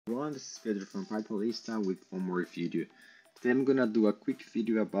Everyone, this is Pedro from Pythonista with one more video. Today I'm gonna do a quick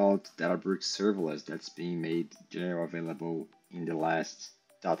video about Databricks Serverless that's being made generally available in the last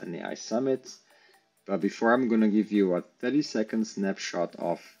 .NET Summit. But before, I'm gonna give you a 30-second snapshot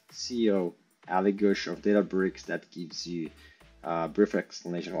of CEO Ali Gush of Databricks that gives you a brief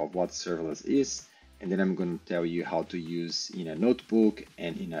explanation of what serverless is, and then I'm gonna tell you how to use in a notebook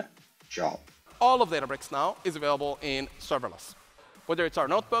and in a job. All of Databricks now is available in serverless. Whether it's our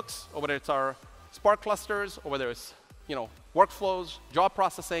notebooks, or whether it's our Spark clusters, or whether it's workflows, job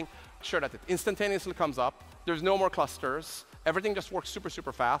processing, make sure that it instantaneously comes up. There's no more clusters. Everything just works super,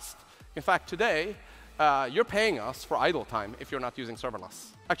 super fast. In fact, today, you're paying us for idle time if you're not using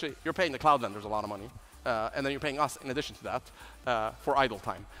serverless. Actually, you're paying the cloud vendors a lot of money, and then you're paying us in addition to that for idle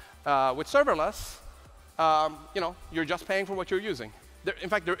time. With serverless, you're just paying for what you're using. In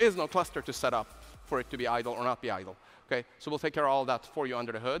fact, there is no cluster to set up for it to be idle or not be idle. Okay, so we'll take care of all that for you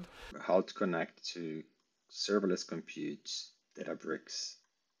under the hood. How to connect to serverless compute Databricks.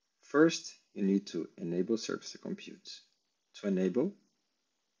 First, you need to enable serverless compute. To enable,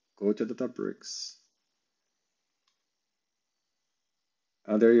 go to Databricks.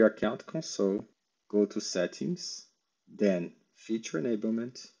 Under your account console, go to Settings, then Feature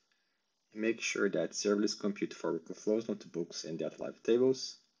Enablement, and make sure that serverless compute for workflows, notebooks, and data live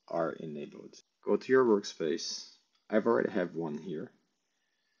tables are enabled. Go to your workspace. I've already have one here,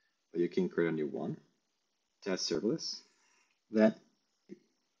 but you can create a new one. Test serverless. Then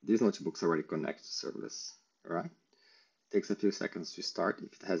these notebooks already connect to serverless. All right. Takes a few seconds to start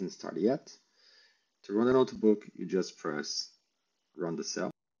if it hasn't started yet. To run the notebook, you just press run the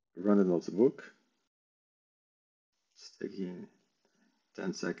cell. Run the notebook. It's taking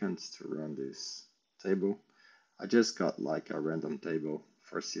 10 seconds to run this table. I just got like a random table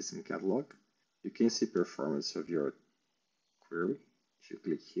for system catalog. You can see performance of your query if you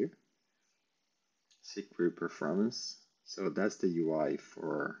click here. See query performance. So that's the UI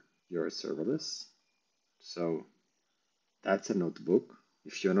for your serverless. So that's a notebook.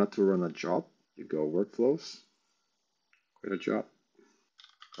 If you want to run a job, you go workflows, create a job,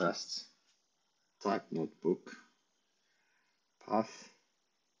 press type notebook, path,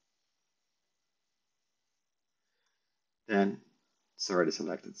 then it's already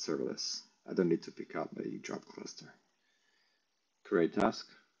selected serverless. I don't need to pick up a job cluster. Create task,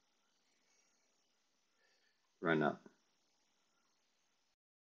 run now.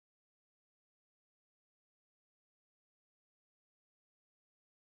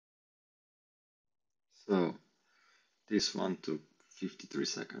 So this one took 53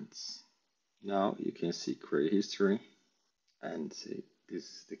 seconds. Now you can see query history and see this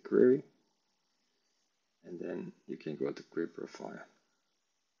is the query. And then you can go to query profile.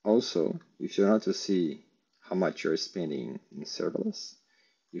 Also, if you want to see how much you're spending in serverless,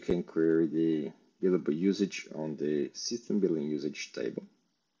 you can query the billable usage on the system billing usage table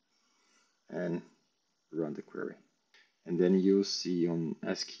and run the query. And then you'll see on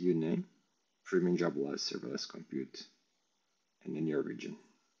SKU name, premium job was serverless compute, and then your region.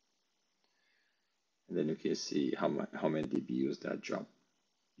 And then you can see how many DBUs that job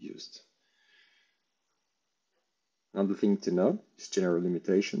used. Another thing to know is general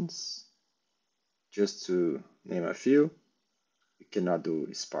limitations. Just to name a few, you cannot do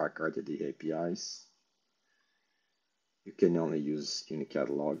Spark RDD APIs. You can only use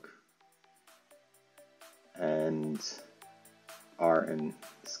Unicatalog. And R and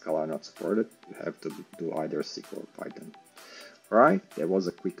Scala are not supported. You have to do either SQL or Python. Alright, that was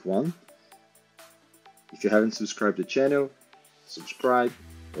a quick one. If you haven't subscribed to the channel, subscribe,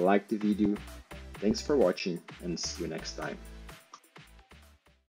 like the video. Thanks for watching and see you next time.